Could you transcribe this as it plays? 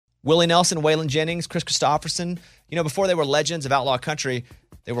Willie Nelson, Waylon Jennings, Chris Christopherson. Before they were legends of outlaw country,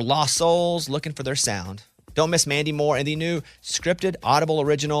 they were lost souls looking for their sound. Don't miss Mandy Moore and the new scripted Audible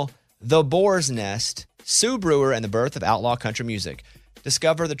original, The Boar's Nest, Sue Brewer and the Birth of Outlaw Country Music.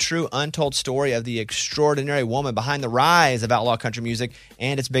 Discover the true untold story of the extraordinary woman behind the rise of outlaw country music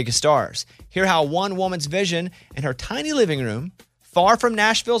and its biggest stars. Hear how one woman's vision in her tiny living room, far from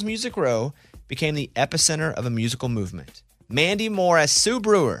Nashville's Music Row, became the epicenter of a musical movement. Mandy Moore as Sue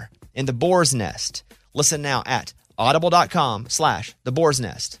Brewer in The Boar's Nest. Listen now at audible.com/The Boar's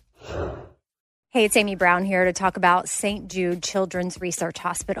Nest. Hey, it's Amy Brown here to talk about St. Jude Children's Research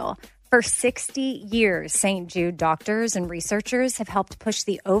Hospital. For 60 years, St. Jude doctors and researchers have helped push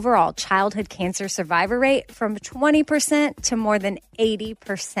the overall childhood cancer survivor rate from 20% to more than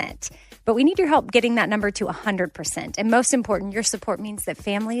 80%. But we need your help getting that number to 100%. And most important, your support means that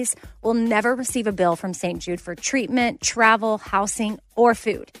families will never receive a bill from St. Jude for treatment, travel, housing, or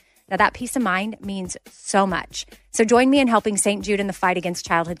food. Now, that peace of mind means so much. So join me in helping St. Jude in the fight against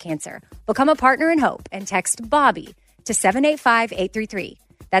childhood cancer. Become a partner in hope and text BOBBY to 785-833.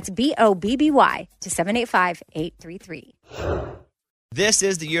 That's BOBBY to 785-833. This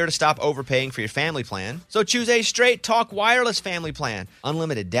is the year to stop overpaying for your family plan. So choose a Straight Talk wireless family plan.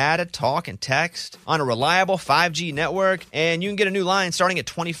 Unlimited data, talk, and text on a reliable 5G network. And you can get a new line starting at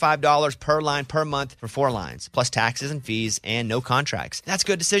 $25 per line per month for 4 lines, plus taxes and fees and no contracts. That's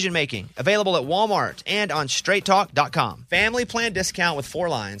good decision making. Available at Walmart and on straighttalk.com. Family plan discount with 4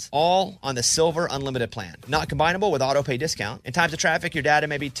 lines, all on the Silver Unlimited plan. Not combinable with auto pay discount. In times of traffic, your data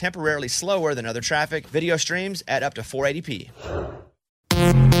may be temporarily slower than other traffic. Video streams at up to 480p.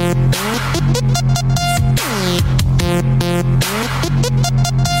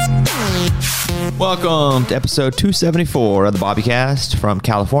 Welcome to episode 274 of the Bobbycast from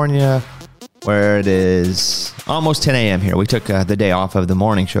California, where it is almost 10 a.m. here. We took the day off of the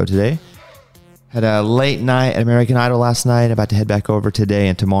morning show today. Had a late night at American Idol last night. About to head back over today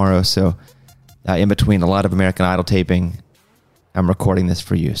and tomorrow. So in between a lot of American Idol taping, I'm recording this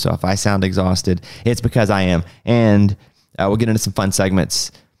for you. So if I sound exhausted, it's because I am. And we'll get into some fun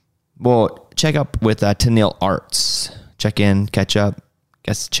segments. We'll check up with Tennille Arts. Check in, catch up.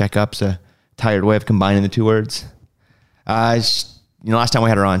 Guess check up's a tired way of combining the two words. Last time we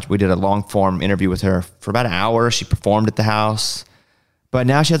had her on, we did a long form interview with her for about an hour. She performed at the house, but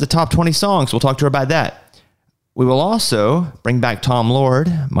now she has a top 20 songs. We'll talk to her about that. We will also bring back Tom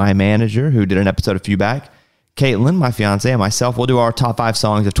Lord, my manager, who did an episode a few back. Caitlin, my fiance, and myself will do our top 5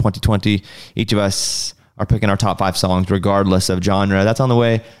 songs of 2020. Each of us are picking our top 5 songs regardless of genre. That's on the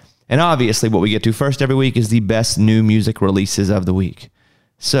way. And obviously what we get to first every week is the best new music releases of the week.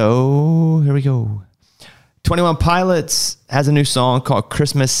 So here we go. 21 Pilots has a new song called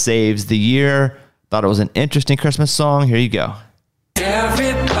Christmas Saves the Year. Thought it was an interesting Christmas song. Here you go.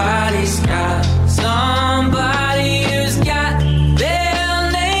 Everybody's got somebody who's got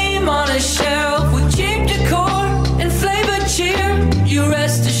their name on a shelf with cheap decor and flavored cheer. You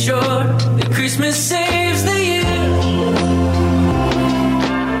rest assured that Christmas saves the year.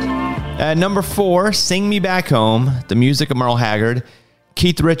 At number 4, Sing Me Back Home, the music of Merle Haggard.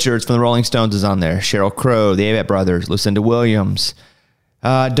 Keith Richards from the Rolling Stones is on there. Sheryl Crow, the Avett Brothers, Lucinda Williams.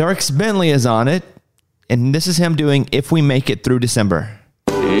 Dierks Bentley is on it. And this is him doing If We Make It Through December.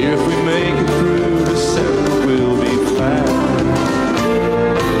 If we make it through December, we'll be fine.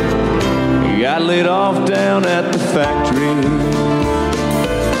 Got laid off down at the factory.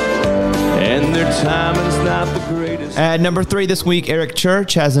 And their timing's not the greatest. At number 3 this week, Eric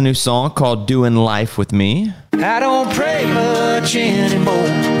Church has a new song called Doing Life With Me. I don't pray much anymore.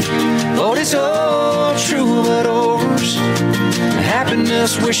 Lord, it's all true but ours.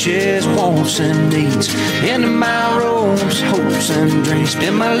 Happiness, wishes, wants, and needs into my roads, hopes, and dreams.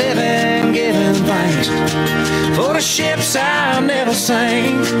 Spend my living giving thanks for the ships I never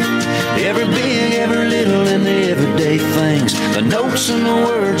sank. Every big, every little, and the everyday things. The notes and the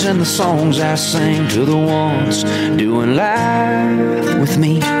words and the songs I sing to the ones doing life with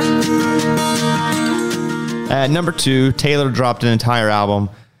me. At number 2, Taylor dropped an entire album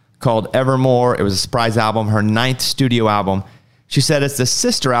called Evermore. It was a surprise album, her 9th studio album. She said it's the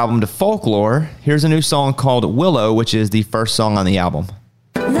sister album to Folklore. Here's a new song called Willow, which is the first song on the album.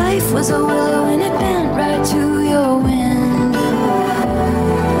 Life was a willow and it bent right to your window.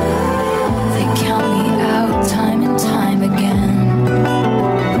 They count me out time and time again.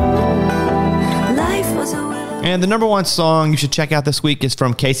 Life was a willow. And the number 1 song you should check out this week is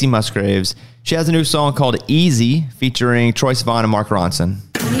from Casey Musgraves. She has a new song called Easy, featuring Troye Sivan and Mark Ronson.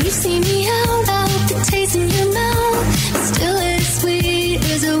 You see me out the taste in your mouth. Still as sweet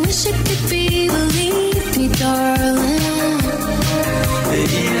as I wish it could be. Believe me, darling.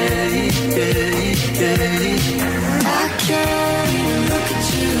 Yeah. I can't look at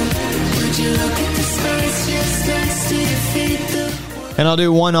you. Would you look at the space just as to defeat the And I'll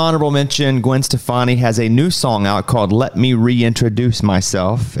do one honorable mention. Gwen Stefani has a new song out called Let Me Reintroduce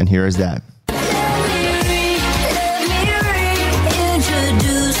Myself. And here is that. Let me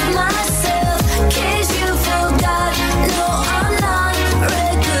reintroduce myself. In case you forgot, no, I'm not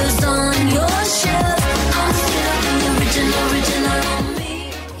records on your shelf. I'm still the original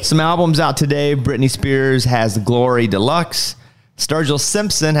me. Some albums out today. Britney Spears has Glory Deluxe. Sturgill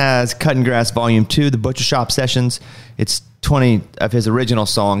Simpson has Cutting Grass Volume 2, The Butcher Shop Sessions. It's 20 of his original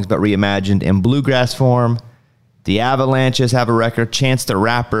songs, but reimagined in bluegrass form. The Avalanches have a record. Chance the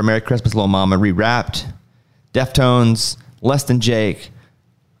Rapper, Merry Christmas, Little Mama, re-wrapped. Deftones, Less Than Jake,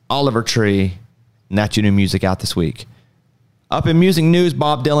 Oliver Tree, and that's your new music out this week. Up in music news,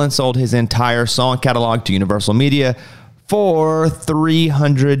 Bob Dylan sold his entire song catalog to Universal Media for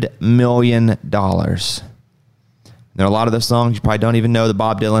 $300 million. There are a lot of those songs you probably don't even know that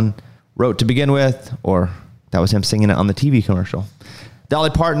Bob Dylan wrote to begin with, or that was him singing it on the TV commercial. Dolly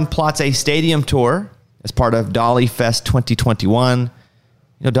Parton plots a stadium tour as part of Dolly Fest 2021. You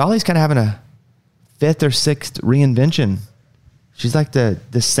know, Dolly's kind of having a fifth or sixth reinvention. She's like the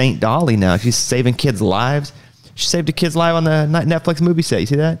Saint Dolly now. She's saving kids' lives. She saved a kid's life on the Netflix movie set. You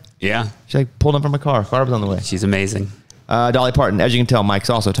see that? Yeah. She like pulled him from a car. Car was on the way. She's amazing. Dolly Parton, as you can tell, Mike's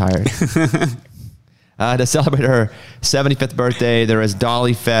also tired. To celebrate her 75th birthday, there is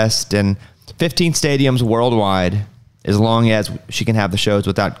Dolly Fest in 15 stadiums worldwide, as long as she can have the shows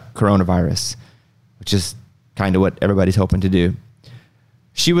without coronavirus, which is kind of what everybody's hoping to do.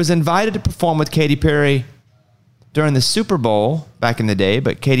 She was invited to perform with Katy Perry during the Super Bowl back in the day,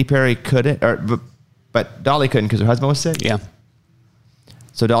 but Katy Perry couldn't, but Dolly couldn't because her husband was sick. Yeah.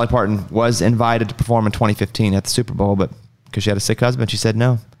 So Dolly Parton was invited to perform in 2015 at the Super Bowl, but because she had a sick husband, she said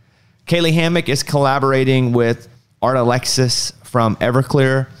no. Kaylee Hammack is collaborating with Art Alexis from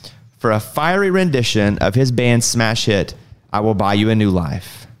Everclear for a fiery rendition of his band's smash hit, I Will Buy You a New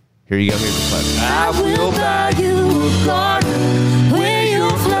Life. Here you go. Here's the clip. I will buy you a garden where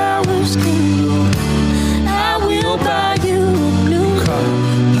your flowers can grow. I will buy you a new car,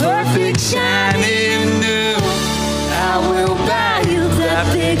 perfect, shiny, new. I will buy you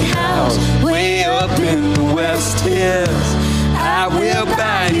that big house way up in the West Hills. I will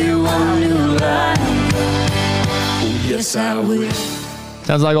buy you a new life. Oh, yes, I will.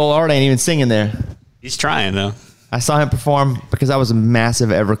 Sounds like old Art ain't even singing there. He's trying, though. I saw him perform because I was a massive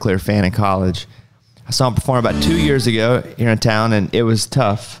Everclear fan in college. I saw him perform about 2 years ago here in town, and it was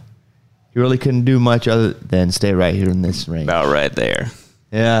tough. He really couldn't do much other than stay right here in this range. About right there.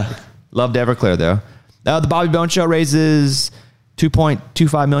 Yeah. Loved Everclear, though. The Bobby Bones Show raises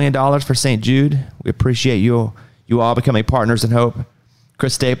 $2.25 million for St. Jude. We appreciate you all becoming partners in hope.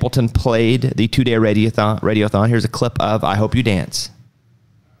 Chris Stapleton played the 2-day radiothon. Here's a clip of I Hope You Dance.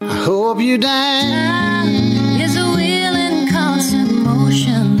 I hope you dance. Is a wheel in constant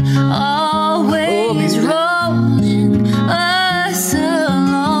motion, always rolling us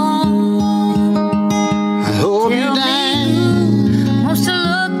along. I hope you dance. Wants to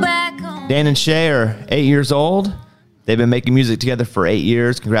look back on. Dan and Shay are 8 years old. They've been making music together for 8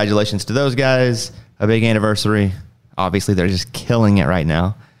 years. Congratulations to those guys. A big anniversary. Obviously, they're just killing it right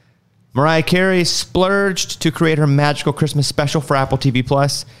now. Mariah Carey splurged to create her magical Christmas special for Apple TV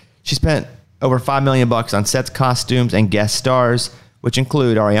Plus. She spent over $5 million on sets, costumes, and guest stars, which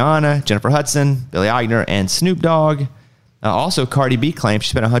include Ariana, Jennifer Hudson, Billy Eichner, and Snoop Dogg. Also, Cardi B claims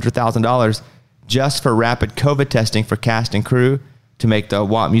she spent $100,000 just for rapid COVID testing for cast and crew to make the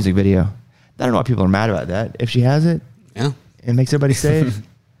WAP music video. I don't know why people are mad about that. If she has it, Yeah. it makes everybody safe.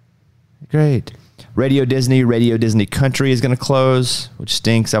 Great. Radio Disney Country is going to close, which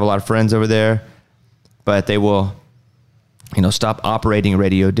stinks. I have a lot of friends over there, but they will, stop operating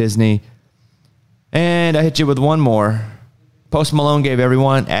Radio Disney. And I hit you with one more. Post Malone gave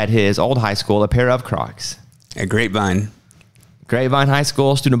everyone at his old high school a pair of Crocs. At Grapevine. Grapevine High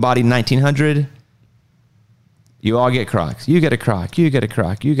School, student body 1900. You all get Crocs. You get a Croc. You get a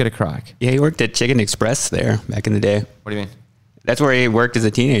Croc. You get a Croc. Yeah, he worked at Chicken Express there back in the day. What do you mean? That's where he worked as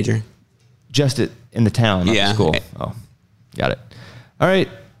a teenager. Just in the town, not Yeah. the school. Oh, got it. All right,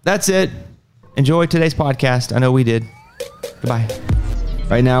 that's it. Enjoy today's podcast. I know we did. Goodbye.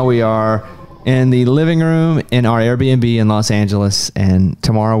 Right now we are in the living room in our Airbnb in Los Angeles, and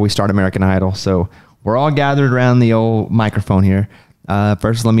tomorrow we start American Idol. So we're all gathered around the old microphone here.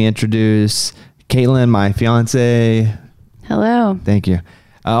 First, let me introduce Caitlin, my fiance. Hello. Thank you.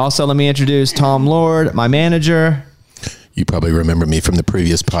 Also, let me introduce Tom Lord, my manager. You probably remember me from the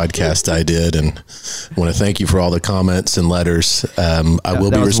previous podcast I did, and I want to thank you for all the comments and letters. I will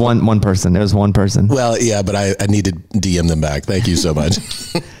That be was one person. It was one person. Well, yeah, but I need to DM them back. Thank you so much.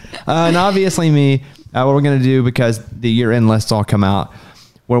 And obviously me, what we're going to do, because the year-end lists all come out,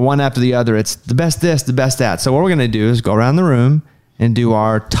 we're one after the other. It's the best this, the best that. So what we're going to do is go around the room and do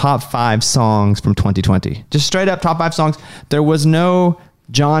our top 5 songs from 2020. Just straight up top 5 songs. There was no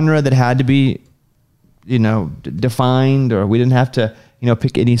genre that had to be, defined, or we didn't have to,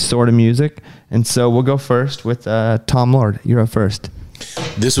 pick any sort of music. And so we'll go first with Tom Lord. You're up first.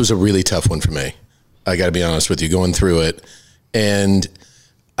 This was a really tough one for me. I got to be honest with you, going through it. And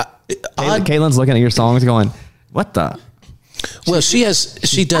Caitlin's looking at your songs going, what the? Well, she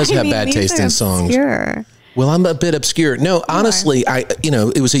does have bad taste in songs. Obscure. Well, I'm a bit obscure. No, honestly,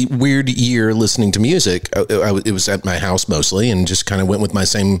 it was a weird year listening to music. It was at my house mostly, and just kind of went with my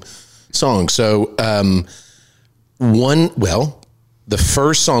same song. So, the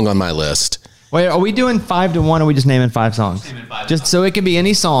first song on my list. Wait, are we doing 5 to 1, or are we just naming 5 songs? Just so it can be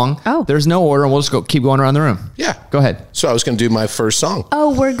any song. Oh. There's no order, and we'll just keep going around the room. Yeah. Go ahead. So I was going to do my first song.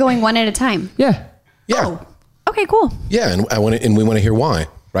 Oh, we're going one at a time. Yeah. Yeah. Oh, okay, cool. Yeah, and we want to hear why.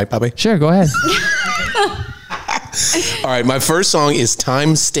 Right, Bobby? Sure, go ahead. All right, my first song is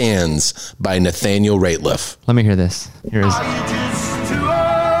Time Stands by Nathaniel Rateliff. Let me hear this. Here is.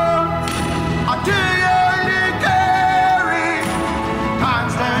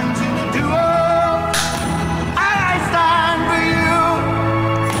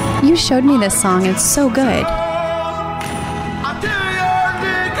 You showed me this song. It's so good.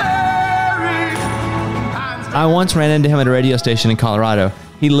 I once ran into him at a radio station in Colorado.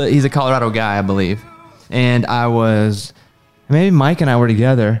 He's a Colorado guy, I believe. And maybe Mike and I were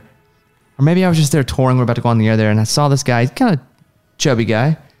together. Or maybe I was just there touring. We're about to go on the air there. And I saw this guy, kind of chubby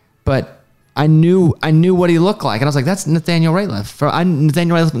guy. But I knew what he looked like. And I was like, that's Nathaniel Rateliff.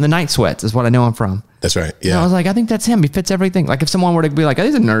 Nathaniel Rateliff in the Night Sweats is what I know him from. That's right. Yeah. And I was like, I think that's him. He fits everything. Like if someone were to be like, oh,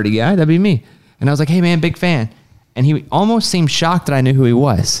 he's a nerdy guy, that'd be me. And I was like, hey man, big fan. And he almost seemed shocked that I knew who he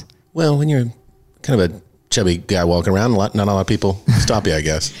was. Well, when you're kind of a chubby guy walking around, not a lot of people stop you, I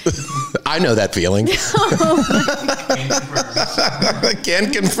guess. I know that feeling. I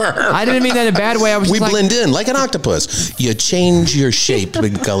can confirm. I didn't mean that in a bad way. We blend in like an octopus. You change your shape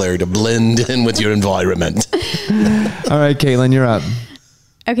and color to blend in with your environment. All right, Caitlin, you're up.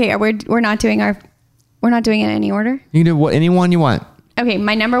 Okay, we're not doing it in any order. You can do anyone you want. Okay,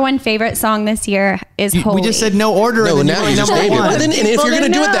 my number 1 favorite song this year is Holy. We just said no order. No, and now you just number named it. one. Well, then, and if you're going to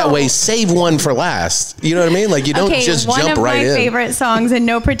do it that way, save one for last. You know what I mean? Like you don't just jump right in. One of my favorite songs in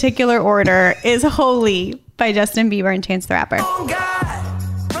no particular order is Holy by Justin Bieber and Chance the Rapper. Oh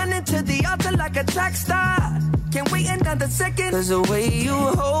God, running to the altar like a track star. Can't wait another second. 'Cause the way you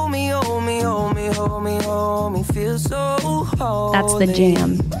hold me, feel so holy. That's the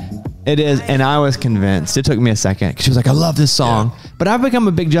jam. It is, and I was convinced. It took me a second because she was like, I love this song. Yeah. But I've become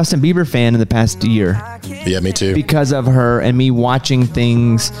a big Justin Bieber fan in the past year. Yeah, me too. Because of her and me watching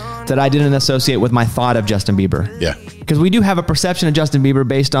things that I didn't associate with my thought of Justin Bieber. Yeah. Because we do have a perception of Justin Bieber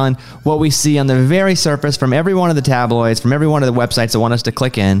based on what we see on the very surface from every one of the tabloids, from every one of the websites that want us to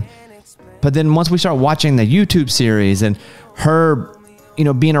click in. But then once we start watching the YouTube series and her,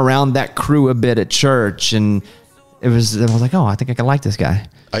 being around that crew a bit at church, and I was like, oh, I think I can like this guy.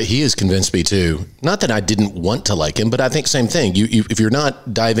 He has convinced me too. Not that I didn't want to like him, but I think same thing. If you're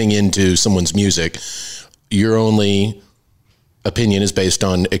not diving into someone's music, your only opinion is based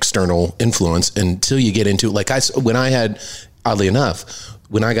on external influence until you get into oddly enough,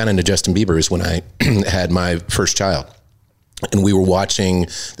 when I got into Justin Bieber is when I had my first child, and we were watching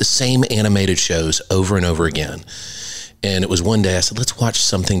the same animated shows over and over again. And it was one day I said, let's watch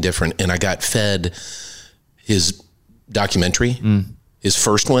something different. And I got fed his documentary, his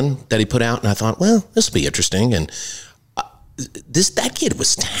first one that he put out. And I thought, well, this will be interesting. And that kid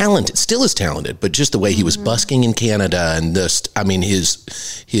was talented, still is talented, but just the way he was busking in Canada and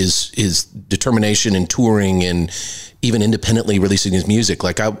his determination in touring and even independently releasing his music,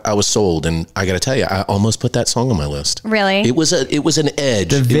 like I was sold. And I got to tell you, I almost put that song on my list. Really? It was an edge.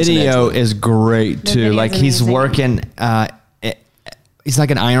 The video is great too. Like he's working, he's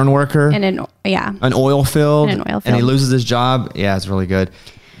like an iron worker in an oil field, and he loses his job. Yeah, it's really good.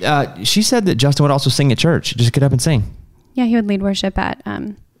 She said that Justin would also sing at church. Just get up and sing. Yeah, he would lead worship at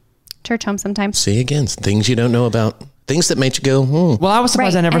church home sometimes. See, again, things you don't know about, things that made you go, Well, I was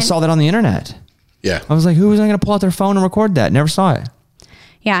surprised I never saw that on the internet. Yeah. I was like, who was going to pull out their phone and record that? Never saw it.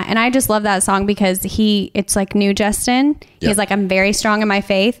 Yeah, and I just love that song because it's like new Justin. Yeah. He's like, I'm very strong in my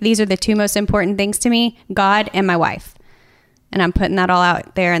faith. These are the 2 most important things to me, God and my wife. And I'm putting that all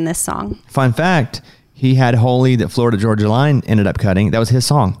out there in this song. Fun fact, he had Holy that Florida Georgia Line ended up cutting. That was his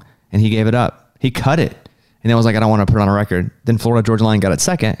song, and he gave it up. He cut it, and then was like, I don't want to put it on a record. Then Florida Georgia Line got it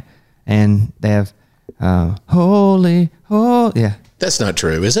second, and they have Holy. Yeah. That's not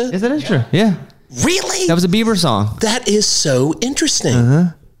true, is it? Is it? It's true. Yeah. Really? That was a Bieber song. That is so interesting.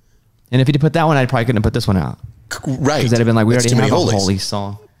 And if he'd have put that one, I probably couldn't have put this one out. Right. Because that'd have been like, we That's already have too a many Holy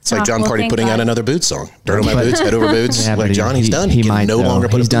song. It's like Oh, John well, Party thank putting God. out another Boots song. Dirt on my boots, head over boots. Yeah, Like but Johnny's done. He can might no though. longer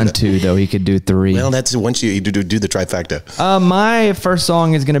put He's a boot done out. 2 though. He could do 3. Well, that's once you do the trifecta. My first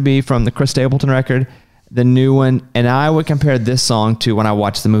song is going to be from the Chris Stapleton record, the new one, and I would compare this song to when I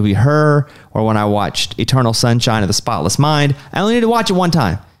watched the movie Her or when I watched Eternal Sunshine of the Spotless Mind. I only need to watch it one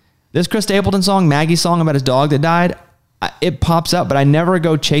time. This Chris Stapleton song, Maggie's song about his dog that died, it pops up, but I never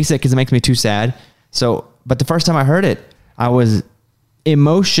go chase it because it makes me too sad. So, but the first time I heard it, I was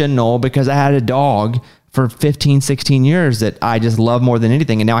emotional because I had a dog for 15, 16 years that I just love more than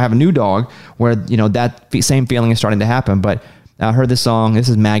anything. And now I have a new dog where, that same feeling is starting to happen. But I heard this song. This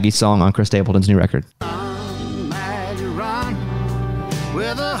is Maggie's song on Chris Stapleton's new record. Maggie, run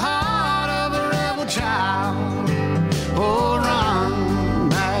with the heart of a rebel child. Oh, run,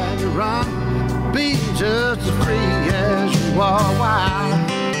 Maggie, run. Be just as free as you are wild.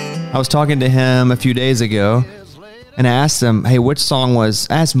 I was talking to him a few days ago, and I asked him, hey, which song I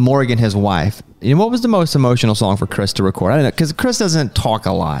asked Morgan, his wife, what was the most emotional song for Chris to record? I don't know, because Chris doesn't talk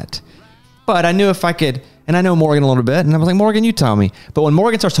a lot. But I knew if I could, and I know Morgan a little bit, and I was like, Morgan, you tell me. But when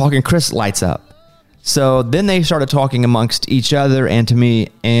Morgan starts talking, Chris lights up. So then they started talking amongst each other and to me,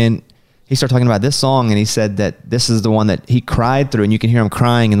 and he started talking about this song, and he said that this is the one that he cried through, and you can hear him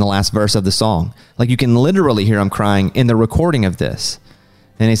crying in the last verse of the song. Like you can literally hear him crying in the recording of this.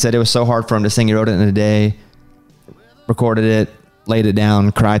 And he said it was so hard for him to sing. He wrote it in a day, recorded it, laid it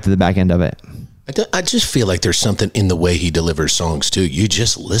down, cried to the back end of it. I just feel like there's something in the way he delivers songs too. You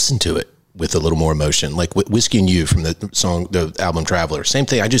just listen to it with a little more emotion, like Whiskey and You from the album Traveler. Same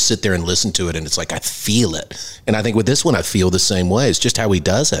thing. I just sit there and listen to it, and it's like I feel it. And I think with this one, I feel the same way. It's just how he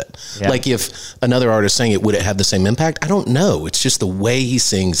does it. Yeah. Like if another artist sang it, would it have the same impact? I don't know. It's just the way he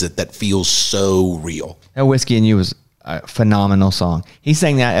sings it that feels so real. That Whiskey and You was a phenomenal song. He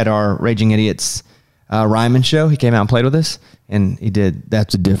sang that at our Raging Idiots Ryman show. He came out and played with us, and he did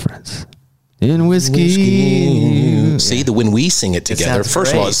That's a Difference. In Whiskey. See, when we sing it together, sounds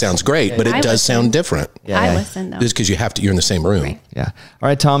first of all, great. it sounds great, but it I does listen. sound different. I listen though. Just because you're in the same room. Right. Yeah. All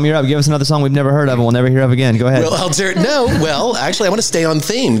right, Tom, you're up. Give us another song we've never heard of and we'll never hear of again. Go ahead. Well, actually, I want to stay on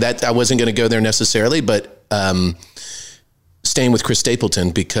theme. That I wasn't going to go there necessarily, but staying with Chris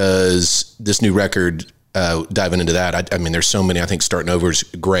Stapleton because this new record, diving into that. I mean, there's so many. I think Starting Over is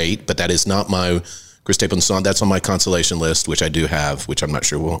great, but that is not my Chris Stapleton song. That's on my consolation list, which I do have, which I'm not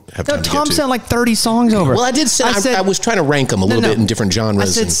sure we'll have time to Tom get to. sent like 30 songs over. Well, I did say said- I was trying to rank them a little bit in different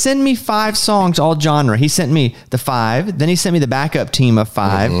genres. I said, send me 5 songs, all genre. He sent me the 5. Then he sent me the backup team of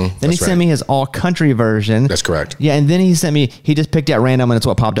 5. Then he That's sent right. me his all country version. That's correct. Yeah, and then he just picked out random, and it's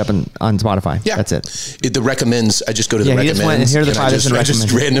what popped up on Spotify. Yeah, That's it. The recommends. I just go to the Yeah, he recommends. just went, here are the 5 I just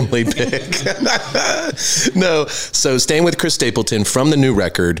recommends. randomly pick. No, so staying with Chris Stapleton from the new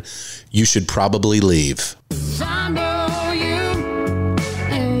record, You Should Probably Leave. I know you,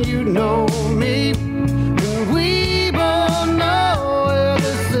 and you know me. And we both know where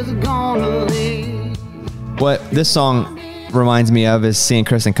this is gonna lead. What this song reminds me of is seeing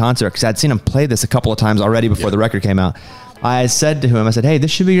Chris in concert, because I'd seen him play this a couple of times already before the record came out. I said to him, I said, hey,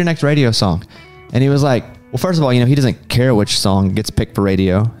 this should be your next radio song. And he was like, well, first of all, he doesn't care which song gets picked for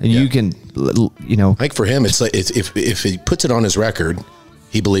radio. And you can, Like for him, it's like if he puts it on his record,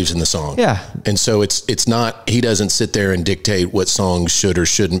 he believes in the song. Yeah. And so it's not, he doesn't sit there and dictate what songs should or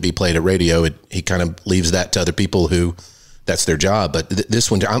shouldn't be played at radio. He kind of leaves that to other people who that's their job. But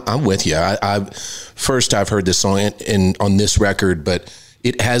this one, I'm with you. I've heard this song on this record, but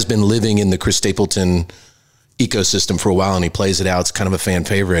it has been living in the Chris Stapleton ecosystem for a while, and he plays it out. It's kind of a fan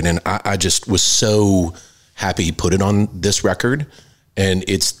favorite. And I just was so happy he put it on this record, and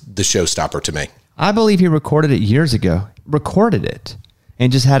it's the showstopper to me. I believe he recorded it years ago. Recorded it.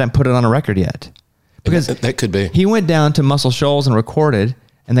 And just hadn't put it on a record yet. Because that could be. He went down to Muscle Shoals and recorded,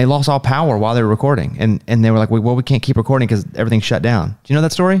 and they lost all power while they were recording. And they were like, well, we can't keep recording because everything's shut down. Do you know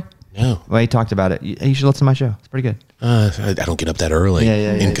that story? No. Well, he talked about it. You should listen to my show. It's pretty good. I don't get up that early.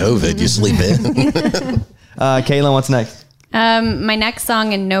 Yeah, in COVID, you sleep in. Caitlin, what's next? My next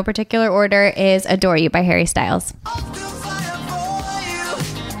song in no particular order is Adore You by Harry Styles.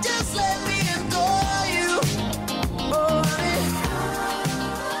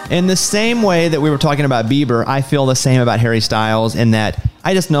 In the same way that we were talking about Bieber, I feel the same about Harry Styles in that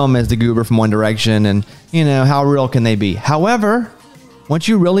I just know him as the goober from One Direction, and, how real can they be? However, once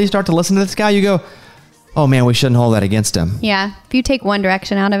you really start to listen to this guy, you go, oh man, we shouldn't hold that against him. Yeah. If you take One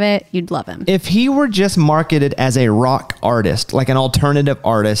Direction out of it, you'd love him. If he were just marketed as a rock artist, like an alternative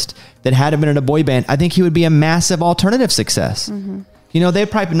artist that hadn't been in a boy band, I think he would be a massive alternative success. You know,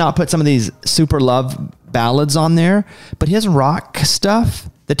 they'd probably not put some of these super love ballads on there, but his rock stuff,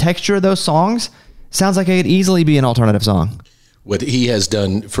 the texture of those songs, sounds like it could easily be an alternative song. What he has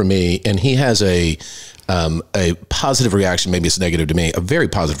done for me, and he has a positive reaction, maybe it's negative to me, a very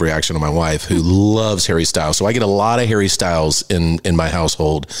positive reaction to my wife who loves Harry Styles. So I get a lot of Harry Styles in my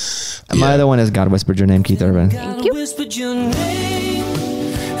household. My other one is God Whispered Your Name, Keith Urban. Thank you. Whispered your name,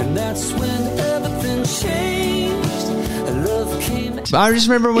 and that's when everything changed. Love came. I just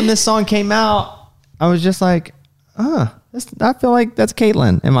remember when this song came out, I was just like, I feel like that's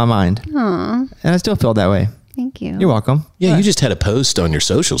Caitlin in my mind. Aw, And I still feel that way. thank you. You're welcome. Yeah, you just had a post on your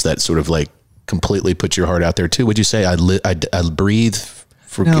socials that sort of like completely put your heart out there too. Would you say I breathe?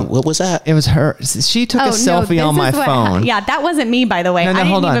 No. What was that? It was her. She took a selfie this on my is what phone. Yeah, that wasn't me, by the way. No, I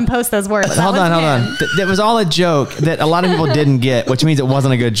hold didn't on. even post those words. Hold on. That was all a joke that a lot of people didn't get, which means it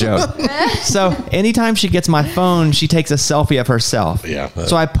wasn't a good joke. So anytime she gets my phone, she takes a selfie of herself. Yeah.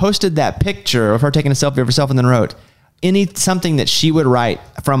 So I posted that picture of her taking a selfie of herself and then wrote something that she would write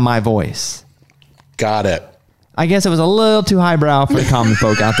from my voice. Got it. I guess it was a little too highbrow for the common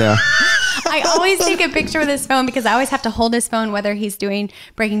folk out there. I always take a picture with his phone because I always have to hold his phone, whether he's doing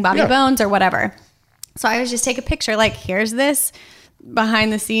Breaking Bobby Bones or whatever. So I always just take a picture like, here's this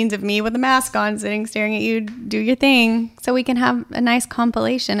behind the scenes of me with a mask on, sitting, staring at you, do your thing, so we can have a nice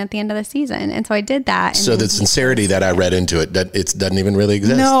compilation at the end of the season. And so I did that. So the sincerity that I read into it, that it doesn't even really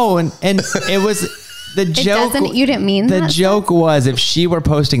exist. No, and it was the joke. You didn't mean the that? joke was if she were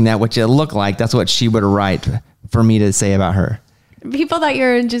posting that, which it looked like, that's what she would write for me to say about her. People thought you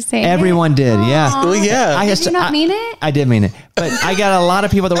were just saying Everyone did, yeah. Well, yeah. Did you not mean it? I did mean it, but I got a lot of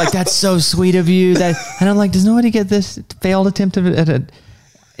people that were like, "That's so sweet of you." And I'm like, "Does nobody get this failed attempt at an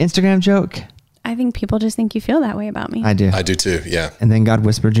Instagram joke?" I think people just think you feel that way about me. I do. I do too. Yeah. And then God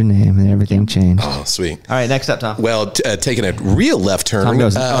whispered your name, and everything changed. Oh, sweet. All right, next up, Tom. Well, taking a real left turn. Tom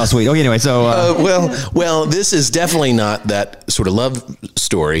goes, "Oh, sweet." Okay, anyway, so Well, this is definitely not that sort of love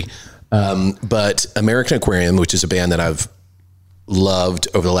story, but American Aquarium, which is a band that I've loved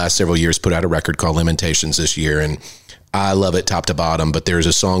over the last several years, put out a record called Lamentations this year, and I love it top to bottom. But there's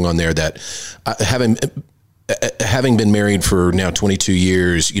a song on there that, having been married for now 22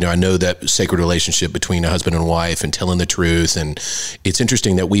 years, I know that sacred relationship between a husband and wife and telling the truth. And it's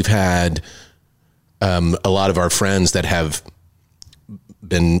interesting that we've had a lot of our friends that have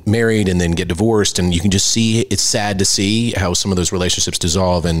been married and then get divorced, and you can just see, it's sad to see how some of those relationships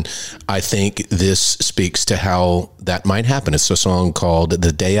dissolve. And I think this speaks to how that might happen. It's a song called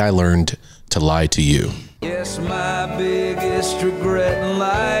The Day I Learned to Lie to You. Yes, my biggest regret in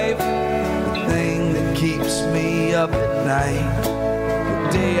life, the thing that keeps me up at night,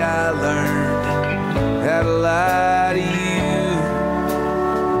 the day I learned how to lie to you.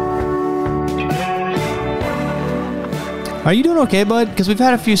 are you doing okay, bud? Because we've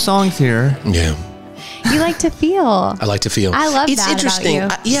had a few songs here. Yeah. You like to feel. I like to feel. I love it's that interesting.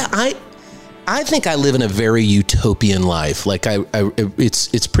 about you. I think I live in a very utopian life. Like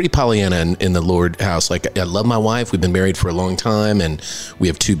it's pretty Pollyanna in the Lord house. Like I love my wife. We've been married for a long time, and we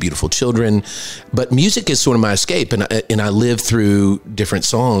have 2 beautiful children. But music is sort of my escape, and I live through different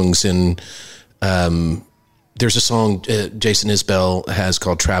songs. And there's a song Jason Isbell has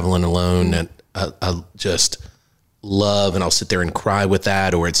called "Traveling Alone" that I just love, and I'll sit there and cry with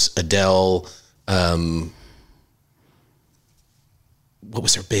that. Or it's Adele. What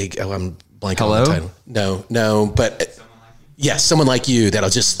was her big? Oh, I'm blanking on the title. No, but yes, Someone Like You that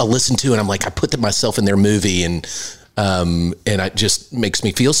I'll listen to, and I'm like, I put myself in their movie, and it just makes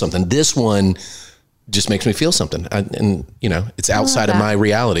me feel something. This one just makes me feel something, it's outside of my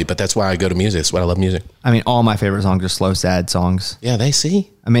reality, but that's why I go to music. It's why I love music. I mean, all my favorite songs are slow, sad songs. Yeah, they see.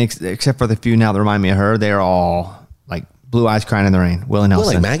 I mean, except for the few now that remind me of her, they're all like Blue Eyes Crying in the Rain, Willie Nelson.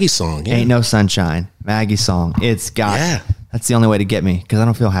 Well, like Maggie's song. Yeah. Ain't No Sunshine, Maggie's song. It's got, that's the only way to get me, because I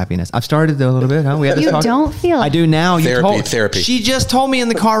don't feel happiness. I've started though a little bit. Huh? We had this You talk. don't feel I do now. Therapy. She just told me in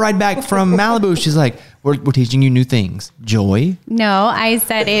the car ride back from Malibu. She's like, we're teaching you new things. Joy. No, I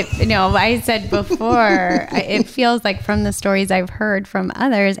said it. No, I said before. It feels like from the stories I've heard from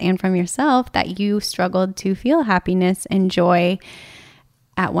others and from yourself that you struggled to feel happiness and joy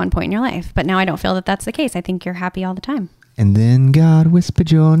at one point in your life. But now I don't feel that that's the case. I think you're happy all the time. And then God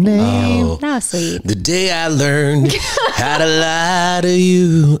whispered your name. Oh, That was sweet. The day I learned how to lie to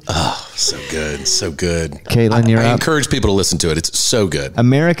you. Oh, so good. So good. Caitlin, you're I up. encourage people to listen to it. It's so good.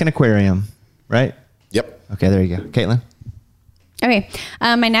 American Aquarium, right? Yep. Okay, there you go. Caitlin. Okay.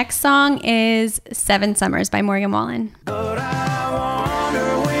 My next song is 7 Summers by Morgan Wallen. But I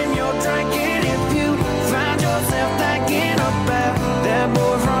wonder when you're drinking if you find yourself thinking about that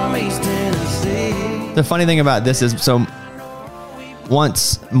boy from East Tennessee. The funny thing about this is, so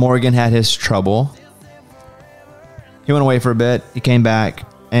once Morgan had his trouble, he went away for a bit. He came back,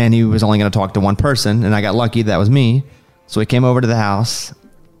 and he was only going to talk to one person, and I got lucky that was me. So he came over to the house,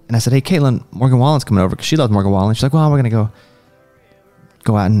 and I said, "Hey, Caitlin, Morgan Wallen's coming over," because she loves Morgan Wallen. She's like, "Well, we're going to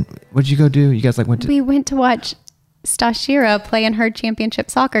go out and what'd you go do? You guys went to?" We went to watch Stashira play in her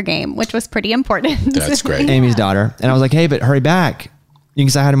championship soccer game, which was pretty important. That's great. Amy's daughter. And I was like, "Hey, but hurry back. You can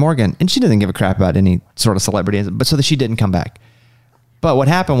say hi to Morgan." And she didn't give a crap about any sort of celebrity, but so that she didn't come back. But what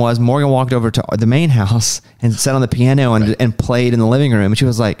happened was Morgan walked over to the main house and sat on the piano and played in the living room. And she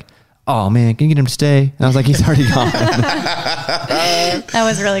was like, "Oh man, can you get him to stay?" And I was like, "He's already gone." That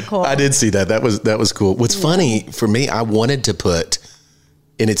was really cool. I did see that. That was cool. What's funny for me, I wanted to put,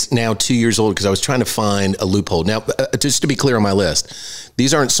 and it's now 2 years old because I was trying to find a loophole. Now, just to be clear on my list,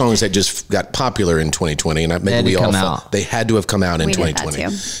 these aren't songs that just got popular in 2020, and maybe we all thought they had to have come out in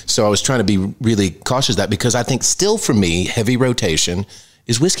 2020. So I was trying to be really cautious of that because I think still for me, heavy rotation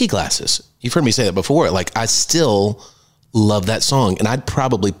is Whiskey Glasses. You've heard me say that before. Like I still love that song, and I'd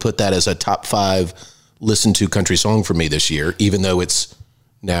probably put that as a top 5 listen to country song for me this year, even though it's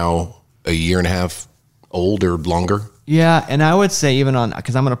now a year and a half old or longer. Yeah, and I would say even on,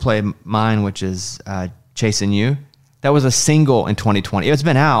 because I'm going to play mine, which is Chasing You. That was a single in 2020. It's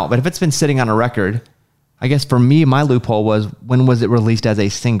been out, but if it's been sitting on a record, I guess for me, my loophole was when was it released as a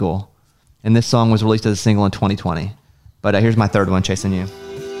single? And this song was released as a single in 2020. But here's my third one, Chasing You.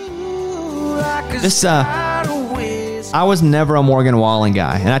 This, I was never a Morgan Wallen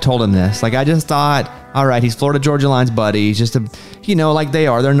guy, and I told him this. Like, I just thought, all right, he's Florida Georgia Line's buddy. He's just like they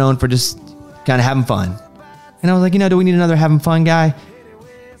are. They're known for just kind of having fun. And I was like, do we need another having fun guy?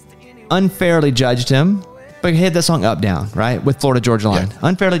 Unfairly judged him, but he had that song Up Down, right? With Florida Georgia Line. Yeah.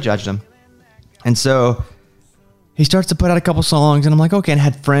 Unfairly judged him. And so he starts to put out a couple songs, and I'm like, okay, and I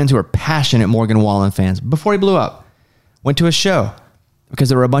had friends who were passionate Morgan Wallen fans. Before he blew up, went to a show because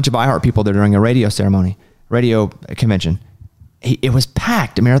there were a bunch of iHeart people there during a radio convention. It was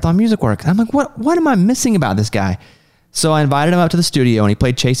packed at Marathon Music Works. I'm like, what am I missing about this guy? So I invited him up to the studio, and he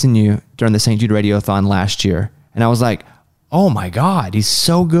played Chasing You during the St. Jude Radiothon last year. And I was like, oh my God, he's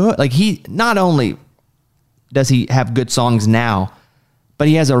so good. Like, he not only does he have good songs now, but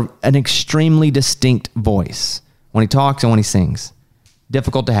he has an extremely distinct voice when he talks and when he sings.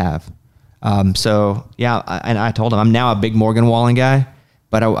 Difficult to have. So yeah, and I told him I'm now a big Morgan Wallen guy,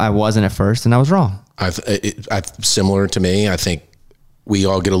 but I wasn't at first, and I was wrong. Similar to me, I think we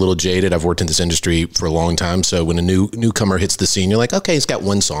all get a little jaded. I've worked in this industry for a long time. So when a newcomer hits the scene, you're like, okay, he's got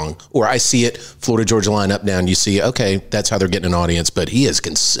one song. Or I see it, Florida Georgia Line, Up Down. You see, okay, that's how they're getting an audience. But he has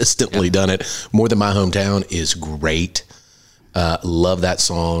consistently done it. More Than My Hometown is great. Love that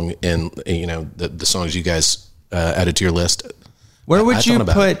song. And, the songs you guys added to your list. Where would you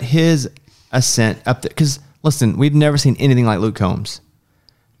put his ascent up there? Because, listen, we've never seen anything like Luke Combs.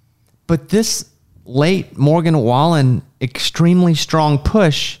 But this late Morgan Wallen extremely strong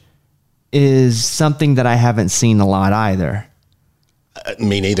push is something that I haven't seen a lot either.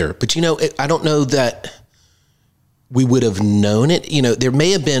 Me neither. But I don't know that we would have known it. There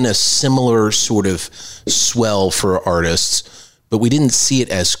may have been a similar sort of swell for artists, but we didn't see it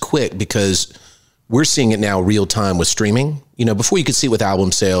as quick because we're seeing it now real time with streaming. Before you could see it with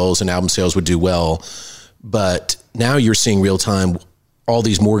album sales, and album sales would do well, but now you're seeing real time all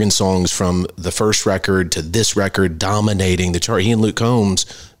these Morgan songs from the first record to this record dominating the chart. He and Luke Combs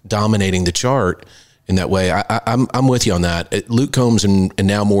dominating the chart in that way. I'm with you on that. Luke Combs and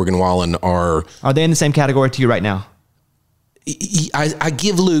now Morgan Wallen are they in the same category to you right now? I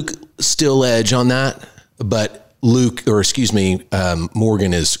give Luke still edge on that, but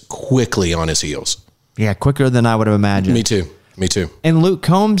Morgan is quickly on his heels. Yeah, quicker than I would have imagined. Me too. And Luke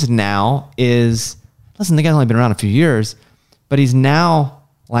Combs now is, listen, the guy's only been around a few years, but he's now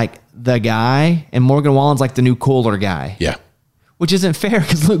like the guy, and Morgan Wallen's like the new cooler guy. Yeah. Which isn't fair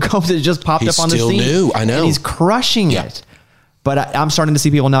because Luke Combs has just popped up on the scene. He's still new, I know. And he's crushing it. But I'm starting to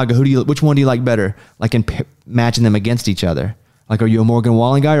see people now go, which one do you like better? Like matching them against each other. Like, are you a Morgan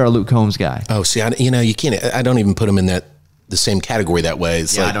Wallen guy or a Luke Combs guy? Oh, see, you can't, I don't even put them in the same category that way.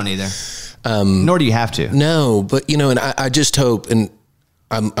 It's I don't either. Nor do you have to. No, but and I just hope, and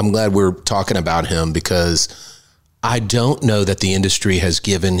I'm glad we're talking about him because I don't know that the industry has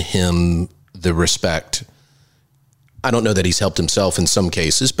given him the respect. I don't know that he's helped himself in some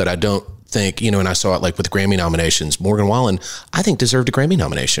cases, but I don't think, and I saw it like with Grammy nominations. Morgan Wallen, I think, deserved a Grammy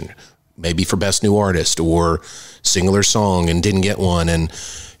nomination. maybe for Best New Artist or Singular Song and didn't get one. And,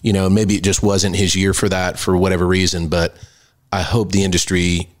 you know, maybe it just wasn't his year for that for whatever reason. But I hope the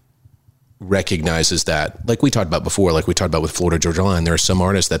industry recognizes that. Like we talked about before, like we talked about with Florida Georgia Line, there are some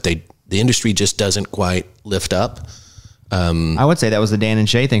artists that the industry just doesn't quite lift up. I would say that was the Dan and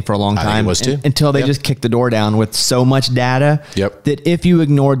Shay thing for a long I think time. it was too. Until they Yep. just kicked the door down with so much data Yep. that if you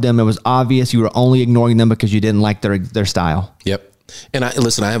ignored them, it was obvious you were only ignoring them because you didn't like their style. Yep. And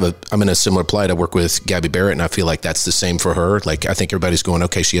I'm in a similar plight. I work with Gabby Barrett, and I feel like that's the same for her. Like, I think everybody's going,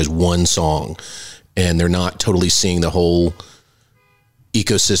 okay, she has one song, and they're not totally seeing the whole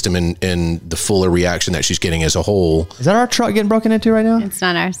ecosystem and the fuller reaction that she's getting as a whole. Is that our truck getting broken into right now? It's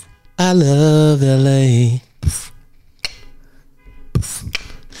not ours. I love LA.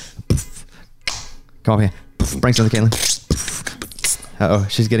 Come on here. Bring something, Caitlin. Uh-oh,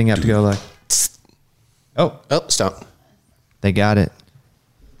 she's getting up to go look. Oh, Oh, stop. they got it.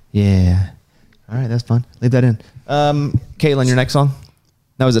 Yeah. All right, that's fun. Leave that in. Caitlin, your next song?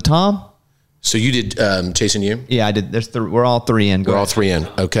 Now, is it Tom? So you did Chasing You? Yeah, I did. We're all three in. Go We're all ahead. three in.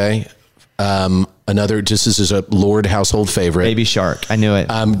 Okay. Another, this is a Lord household favorite. Baby Shark. I knew it.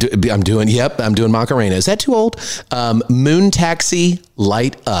 I'm doing Macarena. Is that too old? Moon Taxi,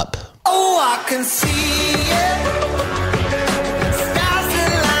 Light Up. Oh, I can see it. Stars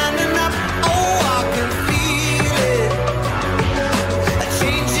are lining up. Oh, I can feel it. A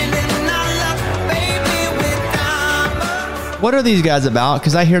changing in our luck, baby, with diamonds. What are these guys about?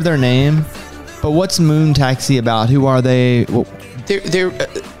 Because I hear their name, but what's Moon Taxi about? Who are they? Well, They're a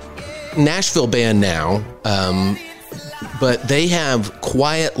Nashville band now, but they have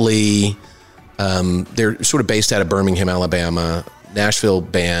quietly, they're sort of based out of Birmingham, Alabama, Nashville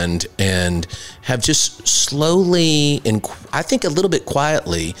band, and have just slowly and I think a little bit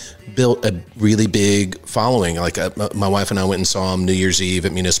quietly built a really big following. Like my wife and I went and saw them New Year's Eve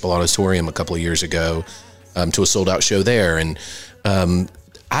at Municipal Auditorium a couple of years ago to a sold out show there. And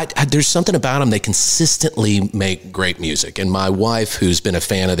there's something about them. They consistently make great music. And my wife, who's been a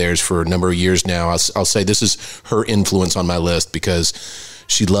fan of theirs for a number of years now, I'll say this is her influence on my list because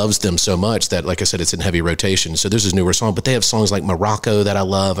she loves them so much that, like I said, it's in heavy rotation. So there's this newer song, but they have songs like Morocco that I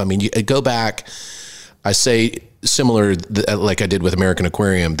love. I mean, you go back, I say similar like I did with American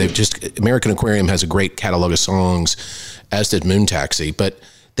Aquarium. American Aquarium has a great catalog of songs, as did Moon Taxi, but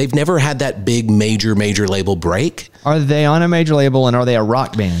they've never had that big major label break. are they on a major label and are they a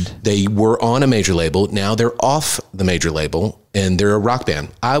rock band? They were on a major label. Now they're off the major label and they're a rock band.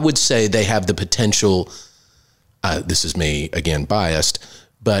 I would say they have the potential. This is me, again, biased,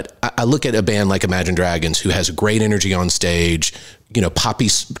 but I look at a band like Imagine Dragons who has great energy on stage, you know, poppy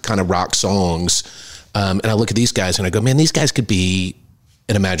kind of rock songs. And I look at these guys and I go, man, these guys could be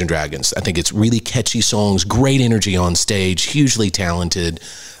an Imagine Dragons. I think it's really catchy songs, great energy on stage, hugely talented.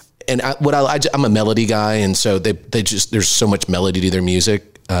 And I'm a melody guy. And so they just, there's so much melody to their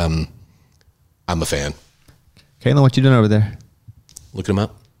music. I'm a fan. Caitlin, what you doing over there? Look them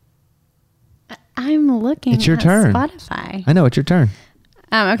up. I'm looking. It's your at turn. Spotify. I know, it's your turn.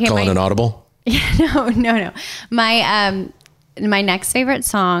 Okay. Calling an audible. No. My next favorite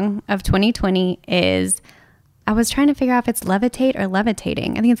song of 2020 is, I was trying to figure out if it's Levitate or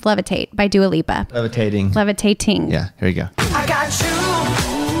Levitating. I think it's Levitate by Dua Lipa. Levitating. Levitating. Yeah, here you go. I got you,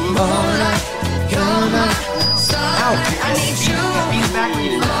 moonlight, you're my starlight. I need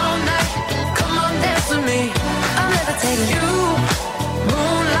you all night. Come on, dance with me. I'm levitating. You,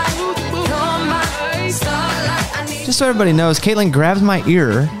 moonlight, you're my starlight. I need Just so everybody knows, Caitlin grabs my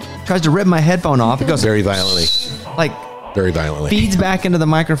ear, tries to rip my headphone off. It goes Very violently. like Very violently. feeds back into the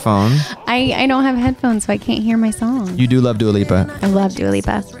microphone. I don't have headphones, so I can't hear my song. You do love Dua Lipa. I love Dua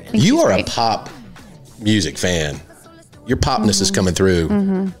Lipa. I think You she's are great. a pop music fan. Your popness is coming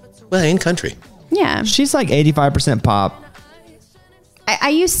through. Well, in country. Yeah. She's like 85% pop. I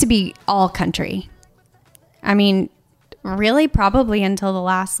used to be all country. I mean, really, probably until the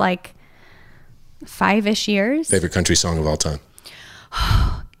last like 5-ish years. Favorite country song of all time.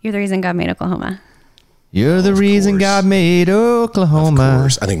 You're the reason God made Oklahoma. You're the reason course. God made Oklahoma. Of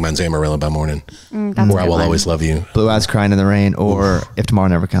course. I think mine's Amarillo by Morning. That's a Or I good Will one. Always Love You. Blue Eyes Crying in the Rain, or If Tomorrow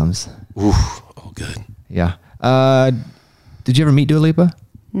Never Comes. Ooh, oh, good. Yeah. Did you ever meet Dua Lipa?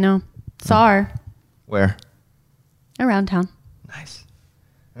 No. Saw her Where? around town. Nice.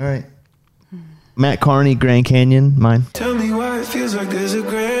 All right. Matt Carney, Grand Canyon, mine. Tell me why it feels like there's a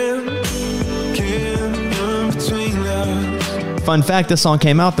grand canyon between us. Fun fact, this song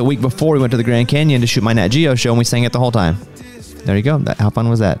came out the week before we went to the Grand Canyon to shoot my Nat Geo show, and we sang it the whole time. There you go. How fun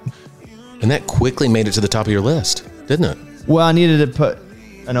was that? And that quickly made it to the top of your list, didn't it? Well, I needed to put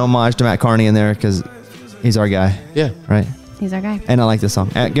an homage to Matt Carney in there because he's our guy. Yeah. Right? He's our guy. And I like this song.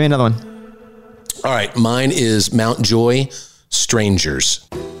 Give me another one. All right, mine is Mount Joy, Strangers.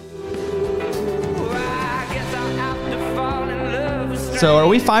 So are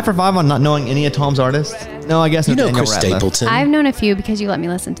we 5 for 5 on not knowing any of Tom's artists? No, I guess You know Nathaniel Chris Ratliff. Stapleton. I've known a few because you let me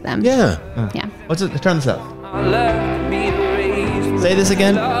listen to them. Yeah. Yeah. What's it? Turn this up. Say this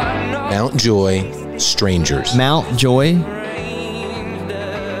again. Mount Joy, Strangers. Mount Joy.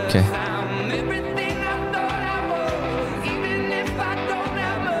 Okay.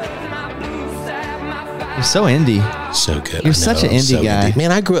 You're so indie. So good. You're I such know, an indie so guy.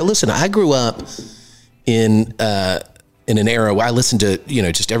 Man, I grew up in an era where I listened to,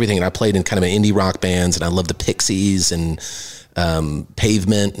 just everything. And I played in kind of an indie rock bands, and I loved the Pixies and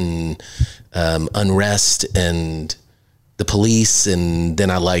Pavement and Unrest and the Police. And then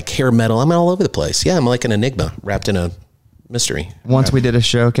I like hair metal. I'm all over the place. Yeah, I'm like an enigma wrapped in a mystery. Once we did a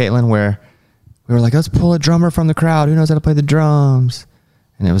show, Caitlin, where we were like, let's pull a drummer from the crowd. Who knows how to play the drums?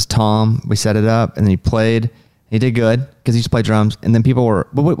 And it was Tom. We set it up, and then he played. He did good because he used to play drums. And then people were,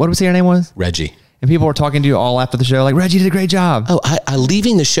 what did we say your name was? Reggie. And people were talking to you all after the show, like, Reggie did a great job. Oh, I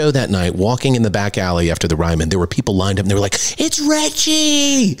leaving the show that night, walking in the back alley after the Ryman, there were people lined up and they were like, it's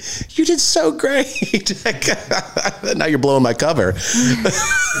Reggie. You did so great. Now you're blowing my cover.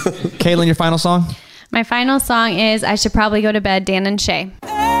 Caitlin, your final song? My final song is I Should Probably Go to Bed, Dan and Shay.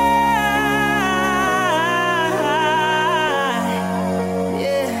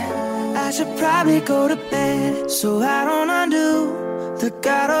 I should probably go to bed so I don't undo the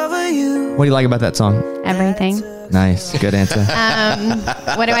God over you. What do you like about that song? Everything. Nice. Good answer.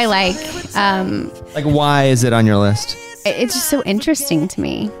 What do I like? Like, why is it on your list? It's just so interesting to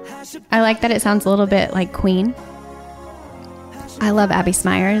me. I like that it sounds a little bit like Queen. I love Abby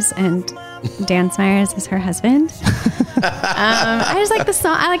Smyers, and Dan Smyers is her husband. I just like the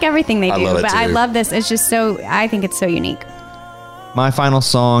song. I like everything they do, love it but I too. love this. It's just so, I think it's so unique. My final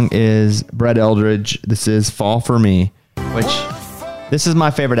song is Brett Eldredge. This is Fall For Me, which this is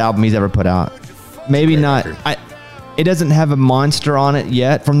my favorite album he's ever put out. Maybe Great not. record. It doesn't have a monster on it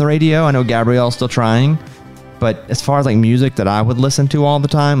yet from the radio. I know Gabrielle's still trying. But as far as like music that I would listen to all the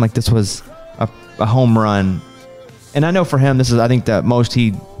time, like this was a home run. And I know for him, this is, I think, the most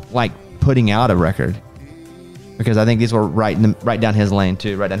he liked putting out a record. Because I think these were right down his lane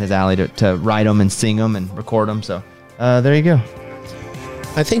too, right down his alley to write them and sing them and record them. So there you go.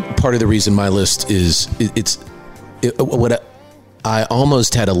 I think part of the reason my list is I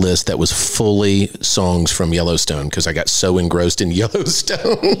almost had a list that was fully songs from Yellowstone because I got so engrossed in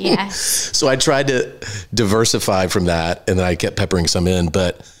Yellowstone. Yes. So I tried to diversify from that, and then I kept peppering some in.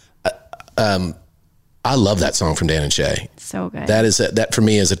 But I love that song from Dan and Shay. So good. That for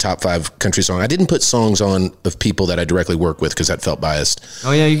me is a top 5 country song. I didn't put songs on of people that I directly work with because that felt biased.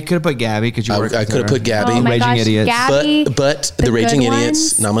 Oh yeah, you could have put Gabby because you worked I with could have her. put Gabby. Oh my Raging gosh, Idiots. Gabby, But the The Raging Good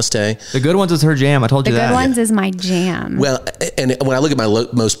Idiots, Ones. Namaste. The Good Ones is her jam. I told The you Good that. Ones is my jam. Well, and when I look at my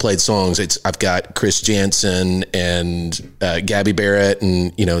most played songs, I've got Chris Jansen and Gabby Barrett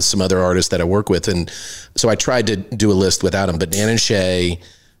and some other artists that I work with, and so I tried to do a list without them. But Dan and Shay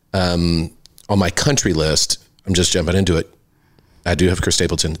on my country list, I'm just jumping into it. I do have Chris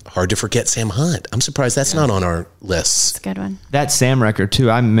Stapleton. Hard to forget Sam Hunt. I'm surprised that's not on our lists. It's a good one. That Sam record too.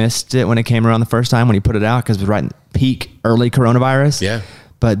 I missed it when it came around the first time when he put it out because it was right in peak early coronavirus. Yeah.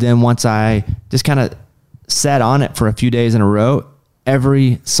 But then once I just kind of sat on it for a few days in a row,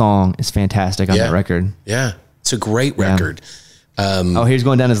 every song is fantastic on that record. Yeah, it's a great record. Oh, here's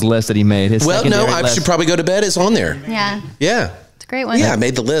going down his list that he made. His Well, no, secondary I list. should probably go to bed. It's on there. Yeah. Yeah. It's a great one. Yeah, I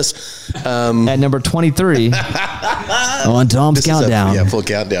made the list. At number 23 on Tom's This is countdown. full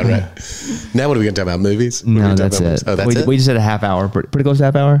countdown, right? Now what are we going to talk about? Movies? What are we No, gonna talk that's about it. movies? Oh, that's it? We just did a half hour. Pretty close to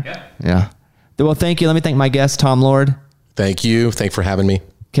half hour? Yeah. Well, thank you. Let me thank my guest, Tom Lord, Thank you. Thank you for having me.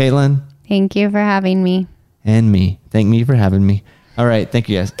 Caitlin, Thank you for having me. and me. Thank me for having me. All right. Thank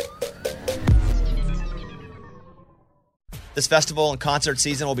you, guys. This festival and concert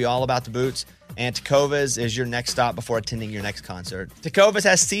season will be all about the boots, and Tecovas is your next stop before attending your next concert. Tecovas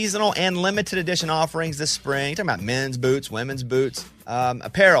has seasonal and limited edition offerings this spring. You're talking about men's boots, women's boots,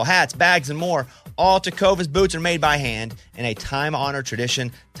 apparel, hats, bags, and more. All Tecovas boots are made by hand in a time-honored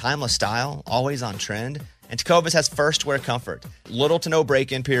tradition, timeless style, always on trend. And Tecovas has first wear comfort, little to no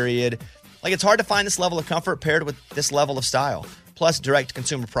break-in period. Like, it's hard to find this level of comfort paired with this level of style. Plus,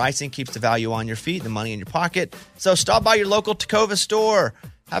 direct-to-consumer pricing keeps the value on your feet, the money in your pocket. So stop by your local Tecovas store.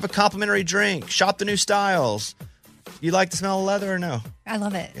 Have a complimentary drink. Shop the new styles. You like the smell of leather or no? I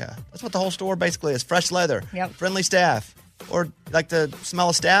love it. Yeah. That's what the whole store basically is. Fresh leather. Yep. Friendly staff. Or like the smell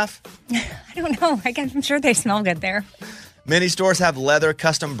of staff. I don't know. I'm sure they smell good there. Many stores have leather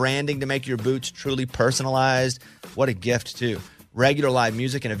custom branding to make your boots truly personalized. What a gift, too. Regular live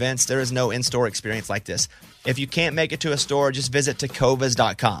music and events, there is no in-store experience like this. If you can't make it to a store, just visit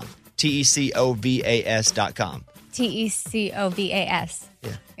tecovas.com. TECOVAS.com. TECOVAS.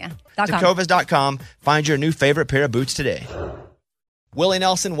 Yeah. .com. Tecovas.com. Find your new favorite pair of boots today. Willie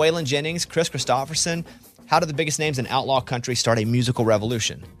Nelson, Waylon Jennings, Chris Christopherson. How did the biggest names in outlaw country start a musical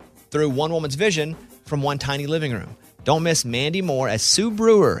revolution? Through one woman's vision from one tiny living room. Don't miss Mandy Moore as Sue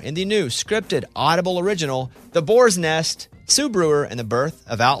Brewer in the new scripted Audible original, The Boar's Nest, Sue Brewer and the Birth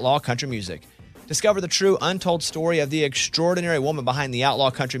of Outlaw Country Music. Discover the true untold story of the extraordinary woman behind the outlaw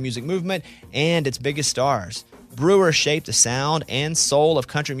country music movement and its biggest stars. Brewer shaped the sound and soul of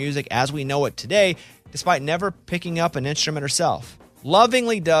country music as we know it today, despite never picking up an instrument herself.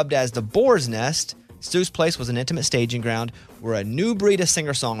 Lovingly dubbed as the Boar's Nest, Sue's Place was an intimate staging ground where a new breed of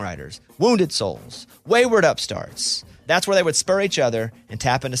singer-songwriters, wounded souls, wayward upstarts, that's where they would spur each other and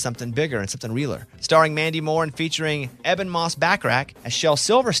tap into something bigger and something realer. Starring Mandy Moore and featuring Eben Moss Backrack as Shel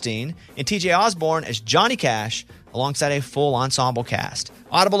Silverstein and TJ Osborne as Johnny Cash, alongside a full ensemble cast.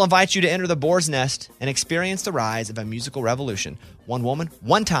 Audible invites you to enter the Boar's Nest and experience the rise of a musical revolution. One woman,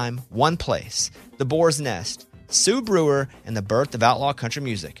 one time, one place. The Boar's Nest, Sue Brewer, and the birth of outlaw country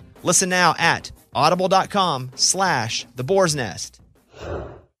music. Listen now at audible.com/The Boar's Nest.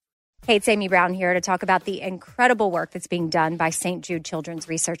 Hey, it's Amy Brown here to talk about the incredible work that's being done by St. Jude Children's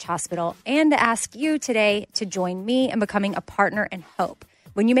Research Hospital and to ask you today to join me in becoming a partner in hope.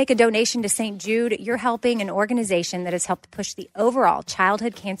 When you make a donation to St. Jude, you're helping an organization that has helped push the overall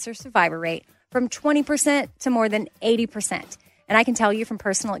childhood cancer survivor rate from 20% to more than 80%. And I can tell you from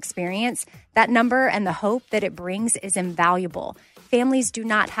personal experience, that number and the hope that it brings is invaluable. Families do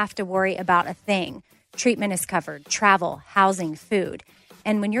not have to worry about a thing. Treatment is covered, travel, housing, food.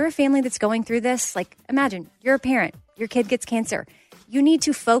 And when you're a family that's going through this, like imagine you're a parent, your kid gets cancer. You need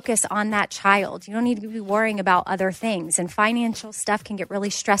to focus on that child. You don't need to be worrying about other things, and financial stuff can get really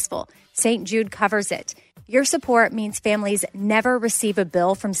stressful. St. Jude covers it. Your support means families never receive a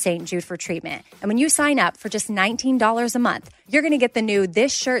bill from St. Jude for treatment. And when you sign up for just $19 a month, you're going to get the new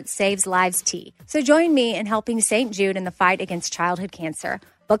This Shirt Saves Lives tee. So join me in helping St. Jude in the fight against childhood cancer.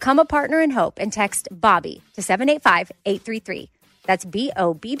 Become a partner in hope and text Bobby to 785-833. That's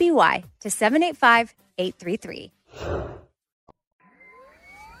BOBBY to 785-833.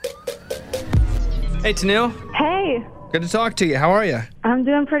 Hey, Tanu. Hey, Good to talk to you. How are you? I'm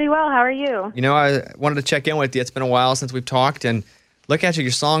doing pretty well. How are you? You know, I wanted to check in with you. It's been a while since we've talked, and look at you.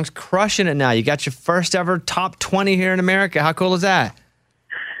 Your song's crushing it now. You got your first ever top 20 here in America. How cool is that?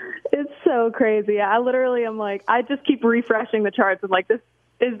 It's so crazy. I literally am like, I just keep refreshing the charts. I'm like,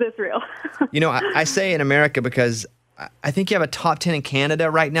 is this real? You know, I say in America because I think you have a top 10 in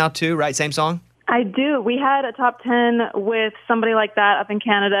Canada right now too, right? Same song? I do. We had a top 10 with Somebody Like That up in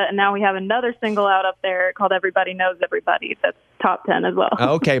Canada, and now we have another single out up there called Everybody Knows Everybody that's top 10 as well.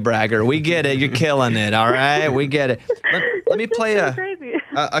 Okay, bragger. We get it. You're killing it, all right? We get it. Let me play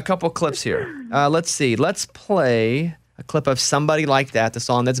a couple clips here. Let's see. Let's play a clip of Somebody Like That, the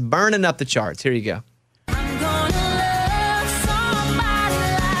song that's burning up the charts. Here you go.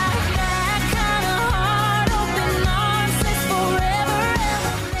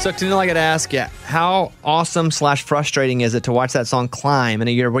 So tonight I got to ask you, how awesome / frustrating is it to watch that song climb in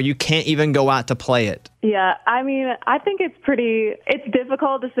a year where you can't even go out to play it? Yeah, I mean, I think it's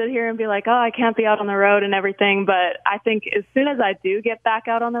difficult to sit here and be like, oh, I can't be out on the road and everything. But I think as soon as I do get back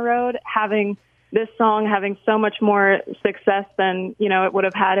out on the road, having this song having so much more success than, you know, it would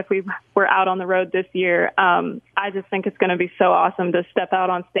have had if we were out on the road this year. I just think it's going to be so awesome to step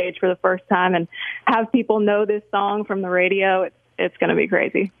out on stage for the first time and have people know this song from the radio. It's going to be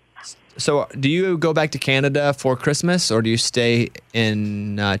crazy. So do you go back to Canada for Christmas or do you stay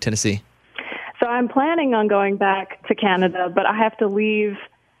in Tennessee? So I'm planning on going back to Canada, but I have to leave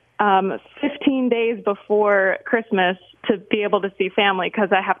 15 days before Christmas to be able to see family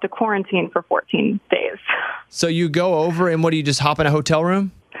because I have to quarantine for 14 days. So you go over and what, do you just hop in a hotel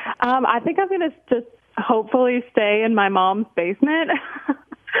room? I think I'm going to just hopefully stay in my mom's basement.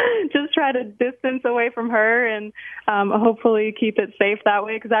 Just try to distance away from her and hopefully keep it safe that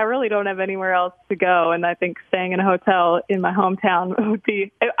way because I really don't have anywhere else to go. And I think staying in a hotel in my hometown would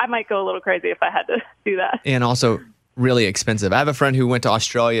be, I might go a little crazy if I had to do that. And also really expensive. I have a friend who went to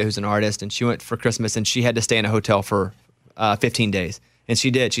Australia who's an artist and she went for Christmas and she had to stay in a hotel for 15 days. And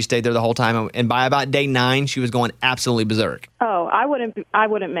she did. She stayed there the whole time. And by about day 9, she was going absolutely berserk. Oh, I wouldn't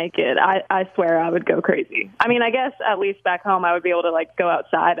make it. I swear I would go crazy. I mean, I guess at least back home I would be able to like go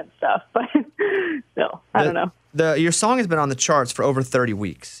outside and stuff. But still, I don't know. Your song has been on the charts for over 30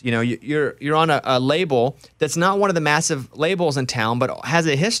 weeks. You know, you're on a label that's not one of the massive labels in town, but has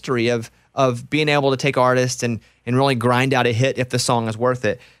a history of of being able to take artists and really grind out a hit if the song is worth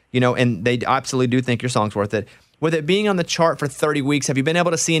it. And they absolutely do think your song's worth it. With it being on the chart for 30 weeks, have you been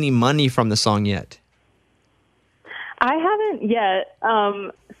able to see any money from the song yet? I haven't yet,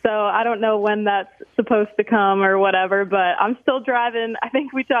 so I don't know when that's supposed to come or whatever, but I'm still driving. I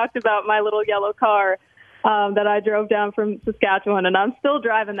think we talked about my little yellow car that I drove down from Saskatchewan, and I'm still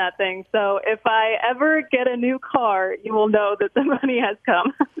driving that thing. So if I ever get a new car, you will know that the money has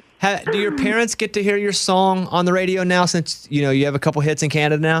come. Do your parents get to hear your song on the radio now since, you have a couple hits in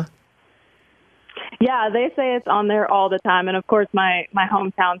Canada now? Yeah, they say it's on there all the time. And, of course, my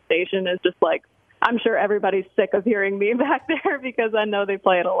hometown station is just like, I'm sure everybody's sick of hearing me back there because I know they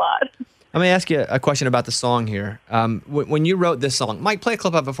play it a lot. Let me ask you a question about the song here. When you wrote this song, Mike, play a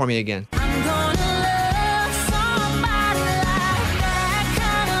clip of it for me again.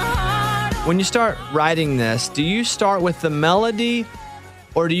 When you start writing this, do you start with the melody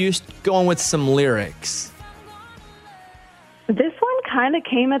or do you go on with some lyrics? This one kind of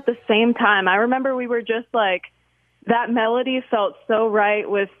came at the same time. I remember we were just like, that melody felt so right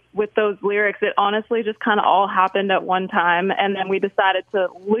with those lyrics. It honestly just kind of all happened at one time. And then we decided to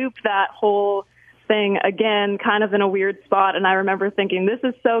loop that whole thing again, kind of in a weird spot. And I remember thinking, this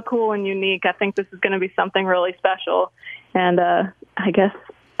is so cool and unique. I think this is going to be something really special. And I guess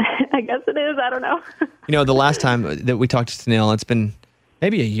it is. I don't know. The last time that we talked to Tennille, it's been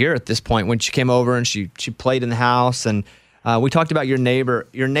maybe a year at this point when she came over and she played in the house. And we talked about your neighbor.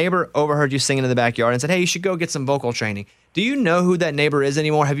 Your neighbor overheard you singing in the backyard and said, hey, you should go get some vocal training. Do you know who that neighbor is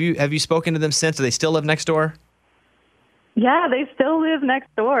anymore? Have you spoken to them since? Do they still live next door? Yeah, they still live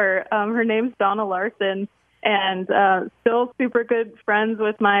next door. Her name's Donna Larson, and still super good friends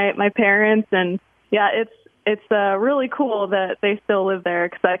with my parents. And yeah, it's really cool that they still live there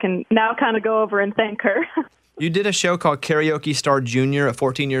because I can now kind of go over and thank her. You did a show called Karaoke Star Junior at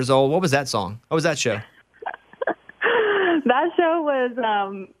 14 years old. What was that song? What was that show? That show was,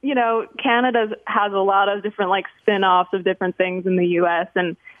 Canada has a lot of different spin-offs of different things in the U.S.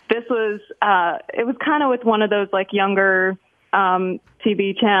 And this was, it was kind of with one of those younger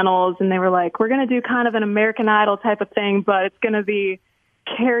TV channels. And they were like, we're going to do kind of an American Idol type of thing, but it's going to be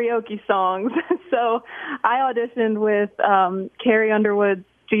karaoke songs. So I auditioned with Carrie Underwood's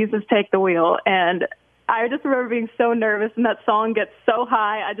Jesus Take the Wheel. And I just remember being so nervous, and that song gets so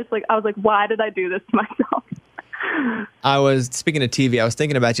high. I was like, why did I do this to myself? I was speaking of TV. I was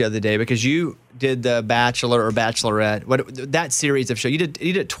thinking about you the other day because you did the Bachelor or Bachelorette. That series of show you did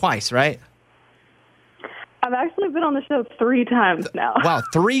it twice, right? I've actually been on the show 3 times now. Wow,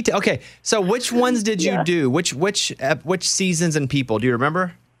 3. Okay, so which ones did you do? Which seasons and people? Do you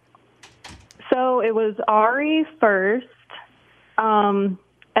remember? So it was Ari first, and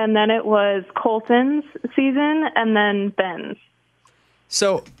then it was Colton's season, and then Ben's.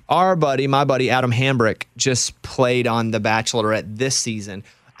 So my buddy Adam Hambrick just played on The Bachelorette this season.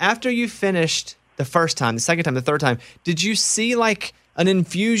 After you finished the first time, the second time, the third time, did you see an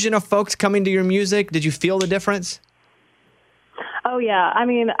infusion of folks coming to your music? Did you feel the difference? Oh, yeah. I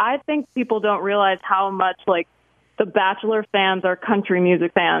mean, I think people don't realize how much the Bachelor fans are country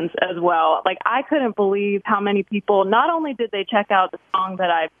music fans as well. I couldn't believe how many people, not only did they check out the song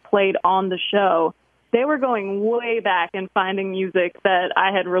that I played on the show, they were going way back and finding music that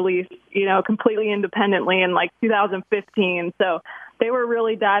I had released, completely independently in 2015. So they were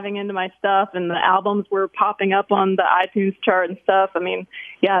really diving into my stuff, and the albums were popping up on the iTunes chart and stuff. I mean,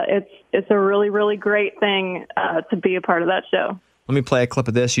 yeah, it's a really, really great thing to be a part of that show. Let me play a clip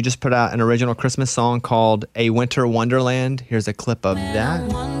of this. You just put out an original Christmas song called A Winter Wonderland. Here's a clip of that. I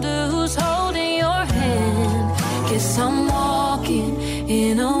wonder who's holding your hand. Guess I'm walking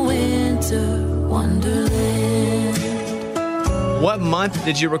in a winter wonderland. What month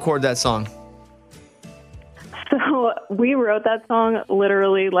did you record that song? So we wrote that song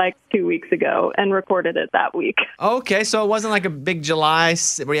literally 2 weeks ago and recorded it that week. Okay, so it wasn't a big July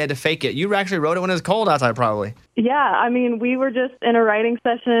where you had to fake it. You actually wrote it when it was cold outside, probably. Yeah, I mean, we were just in a writing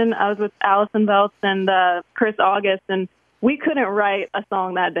session. I was with Allison Belts and Chris August, and we couldn't write a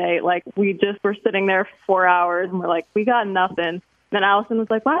song that day. We just were sitting there for 4 hours, and we're like, we got nothing. Then Allison was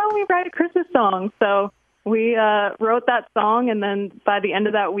like, why don't we write a Christmas song? So we wrote that song, and then by the end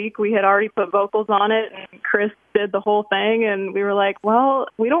of that week, we had already put vocals on it, and Chris did the whole thing, and we were like, well,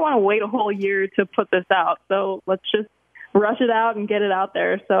 we don't want to wait a whole year to put this out, so let's just rush it out and get it out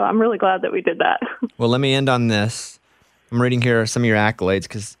there. So I'm really glad that we did that. Well, let me end on this. I'm reading here some of your accolades,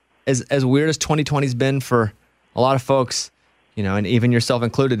 because as weird as 2020's been for a lot of folks, and even yourself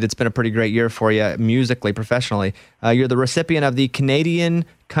included, it's been a pretty great year for you musically, professionally. You're the recipient of the Canadian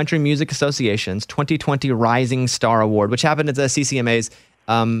Country Music Association's 2020 Rising Star Award, which happened at the CCMA's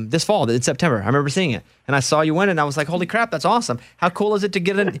this fall, in September. I remember seeing it. And I saw you win it, and I was like, holy crap, that's awesome. How cool is it to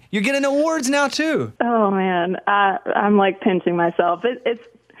get you're getting awards now, too. Oh, man. I'm like pinching myself. It's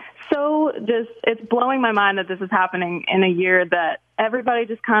so it's blowing my mind that this is happening in a year that everybody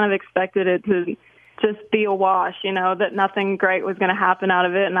just kind of expected it to just be a wash, that nothing great was going to happen out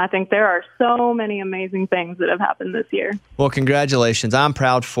of it. And I think there are so many amazing things that have happened this year. Well, congratulations. I'm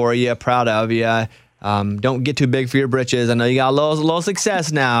proud for you, proud of you. Don't get too big for your britches. I know you got a little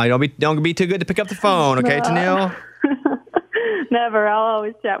success now. Don't be too good to pick up the phone, okay, Tennille? Never. I'll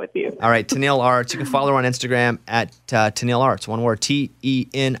always chat with you. All right, Tennille Arts. You can follow her on Instagram at Tennille Arts. One word,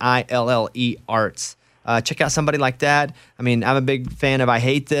 TENILLE Arts. Check out somebody like that. I mean, I'm a big fan of I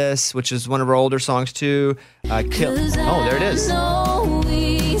Hate This, which is one of her older songs, too. Oh, there it is.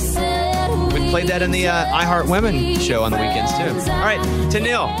 We played that in the I Heart Women show on the weekends, too. All right,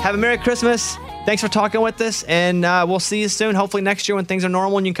 Tennille, have a Merry Christmas. Thanks for talking with us, and we'll see you soon, hopefully next year when things are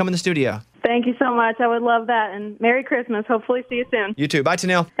normal and you can come in the studio. Thank you so much. I would love that. And Merry Christmas. Hopefully see you soon. You too. Bye,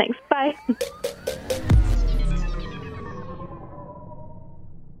 Tennille. Thanks. Bye.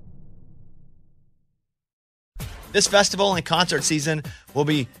 This festival and concert season will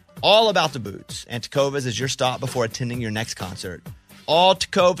be all about the boots, and Tecovas is your stop before attending your next concert. All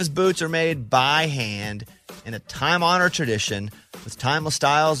Tecovas boots are made by hand in a time-honored tradition with timeless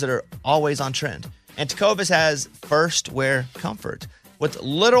styles that are always on trend. And Tecovas has first wear comfort with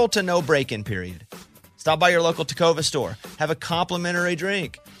little to no break-in period. Stop by your local Tecovas store, have a complimentary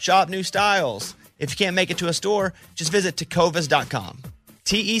drink, shop new styles. If you can't make it to a store, just visit tecovas.com.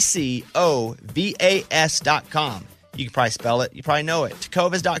 TECOVAS.com. You can probably spell it. You probably know it.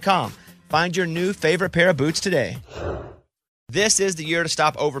 Tecovas.com. Find your new favorite pair of boots today. This is the year to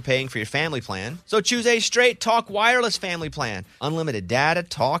stop overpaying for your family plan. So choose a Straight Talk Wireless family plan. Unlimited data,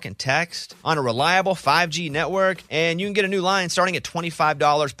 talk, and text on a reliable 5G network. And you can get a new line starting at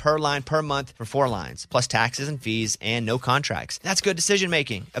 $25 per line per month for 4 lines, plus taxes and fees and no contracts. That's good decision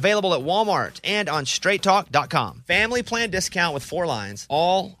making. Available at Walmart and on straighttalk.com. Family plan discount with 4 lines,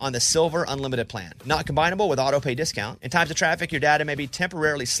 all on the Silver Unlimited plan. Not combinable with auto pay discount. In times of traffic, your data may be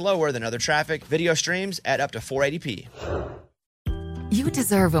temporarily slower than other traffic. Video streams at up to 480p. You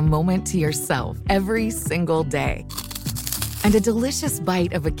deserve a moment to yourself every single day. And a delicious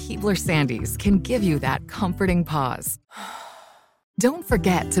bite of a Keebler Sandies can give you that comforting pause. Don't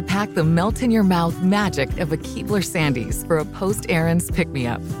forget to pack the melt-in-your-mouth magic of a Keebler Sandies for a post-errands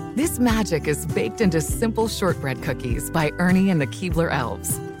pick-me-up. This magic is baked into simple shortbread cookies by Ernie and the Keebler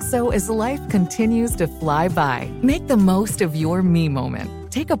Elves. So as life continues to fly by, make the most of your me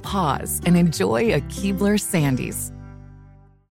moment. Take a pause and enjoy a Keebler Sandies.